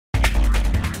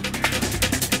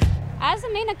As the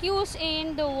main accused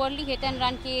in the Worli hit and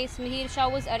run case, Mihir Shah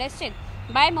was arrested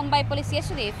by Mumbai police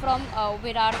yesterday from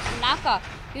Kaveri Nakhwa.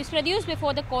 He was produced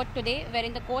before the court today,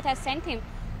 wherein the court has sent him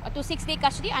to 6-day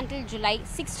custody until July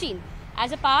 16.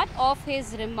 As a part of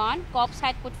his remand, cops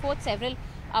had put forth several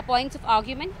points of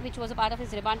argument, which was a part of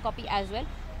his remand copy as well.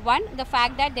 One, the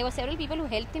fact that there were several people who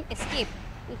helped him escape.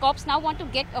 The cops now want to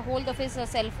get a hold of his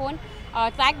cell phone,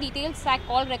 track details, track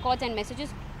call records and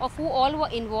messages of who all were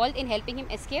involved in helping him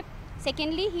escape.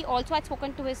 Secondly, he also had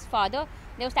spoken to his father.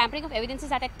 There was tampering of evidences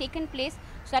that had taken place.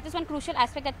 So that is one crucial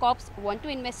aspect that cops want to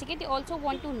investigate. They also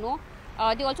want to know,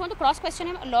 they also want to cross-question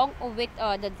him along with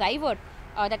the driver,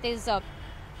 that is,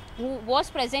 who was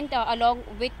present along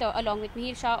with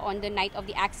Mihir Shah on the night of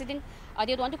the accident.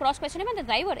 They want to cross-question him, and the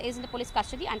driver is in the police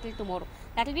custody until tomorrow.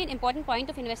 That will be an important point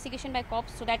of investigation by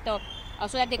cops, so that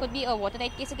there could be a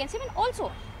watertight case against him, and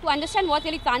also to understand what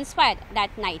really transpired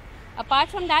that night. Apart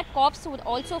from that, cops would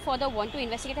also further want to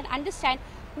investigate and understand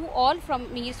who all from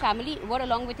Mihir's family were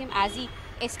along with him as he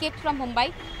escaped from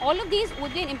Mumbai. All of these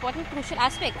would be an important, crucial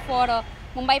aspect for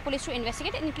Mumbai police to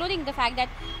investigate, including the fact that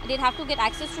they'd have to get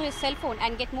access to his cell phone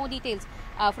and get more details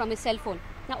from his cell phone.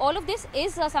 Now, all of this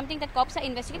is something that cops are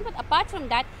investigating, but apart from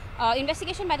that,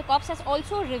 investigation by the cops has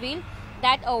also revealed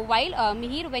that while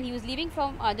Mihir, when he was leaving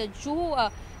from the Juhu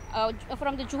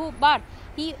bar,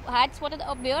 he had spotted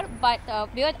a beard, but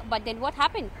then what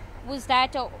happened was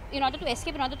that in order to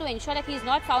escape, in order to ensure that he is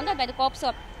not found out by the cops,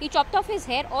 he chopped off his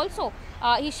hair also,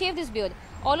 he shaved his beard.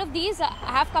 All of these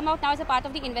have come out now as a part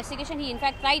of the investigation. He in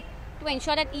fact tried to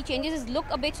ensure that he changes his look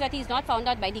a bit so that he is not found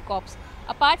out by the cops.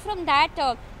 Apart from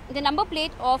that, the number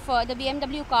plate of the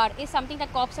BMW car is something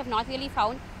that cops have not really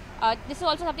found. This is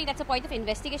also something that's a point of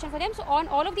investigation for them. So on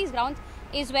all of these grounds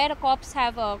is where cops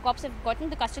have gotten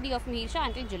the custody of Mihir Shah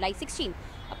until July 16.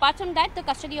 Apart from that, the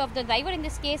custody of the driver in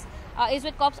this case is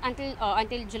with cops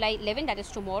until July 11, that is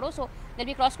tomorrow. So there will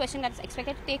be cross-question that is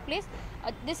expected to take place.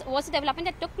 This was a development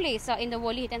that took place in the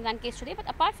Worli hit and run case today. But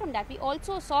apart from that, we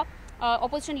also saw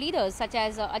opposition leaders such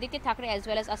as Aditya Thackeray as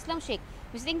well as Aslam Sheikh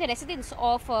visiting the residence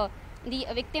of the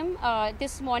victim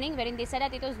this morning, wherein they said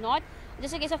that it was not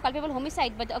just a case of culpable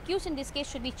homicide, but the accused in this case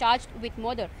should be charged with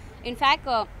murder. In fact,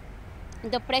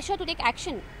 the pressure to take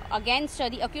action against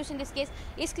the accused in this case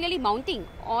is clearly mounting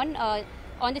on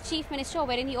the Chief Minister,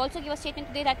 wherein he also gave a statement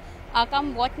today that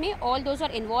come what may, all those who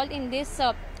are involved in this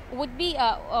would be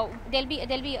there'll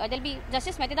be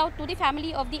justice meted out to the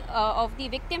family of the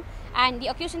victim, and the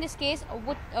accused in this case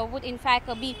would in fact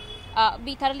be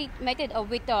thoroughly meted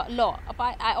with law.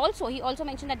 He also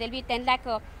mentioned that there'll be 10 lakh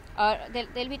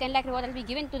reward that will be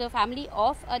given to the family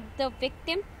of the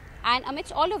victim. And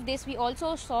amidst all of this, we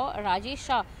also saw Rajesh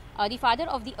Shah, the father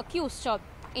of the accused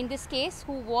in this case,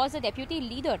 who was a deputy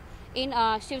leader in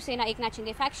Shiv Sena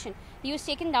N18V faction. He was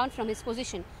taken down from his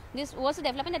position. This was a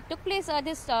development that took place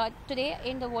today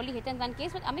in the Worli hit and run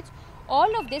case. But amidst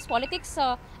all of this, politics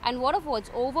and war of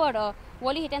words over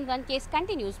Worli hit and run case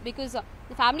continues, because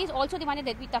the families also demanded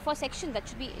that be tougher sections that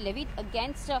should be levied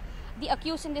against the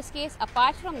accused in this case.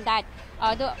 Apart from that,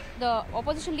 the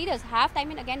opposition leaders have time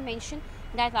and again mentioned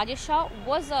that Rajesh Shah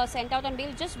was sent out on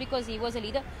bail just because he was a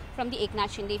leader from the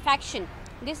N18V faction.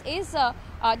 This is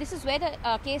where the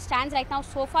case stands right now.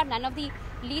 So far, none of the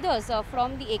leaders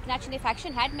from the N18V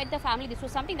faction had met the family. This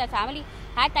was something that family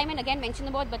had time and again mentioned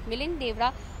about, but Milind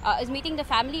Devra is meeting the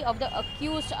family of the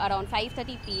accused around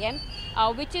 5:30 p.m.,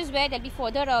 which is where there'll be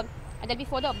further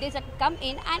updates that come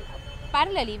in. And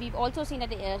parallelly, we've also seen that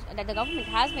the government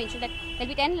has mentioned that there'll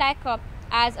be 10 lakh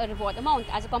as a reward amount,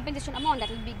 as a compensation amount that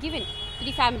will be given to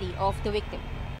the family of the victim.